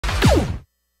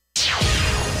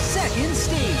second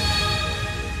stage.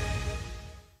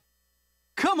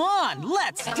 Come on,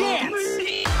 let's dance!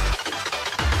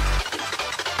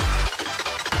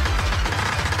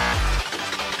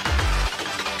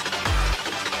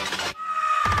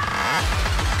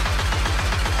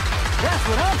 That's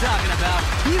what I'm talking about.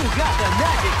 You got the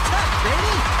magic touch,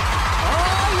 baby!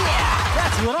 Oh yeah,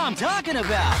 that's what I'm talking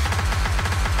about.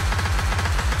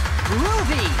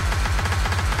 Groovy!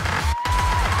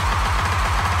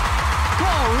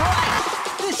 All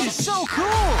right, this is so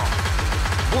cool!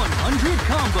 100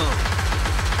 combo.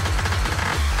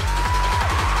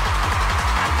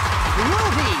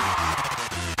 Groovy!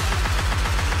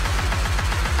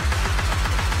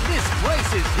 This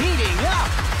place is heating up!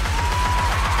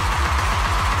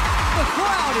 The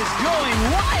crowd is going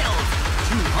wild!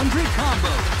 200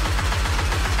 combo.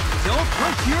 Don't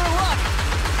push your luck!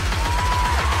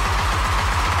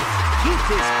 Keep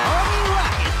this party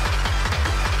rocking!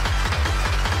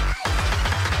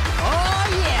 Oh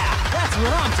yeah! That's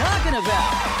what I'm talking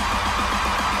about!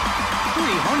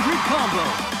 300 combo.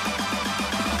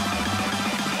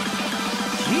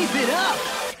 Keep it up!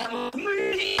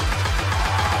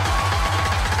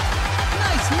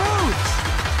 Nice moves!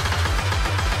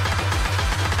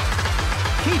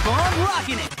 Keep on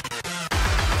rocking it!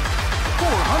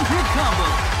 400 combo.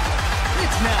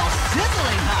 It's now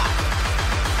sizzling hot!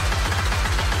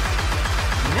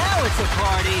 Now it's a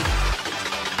party!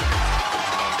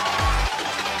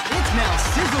 It's now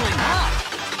sizzling hot!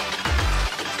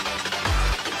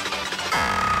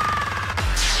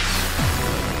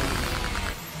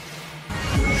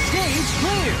 Stage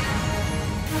clear!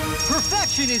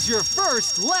 Perfection is your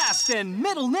first, last, and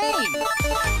middle name!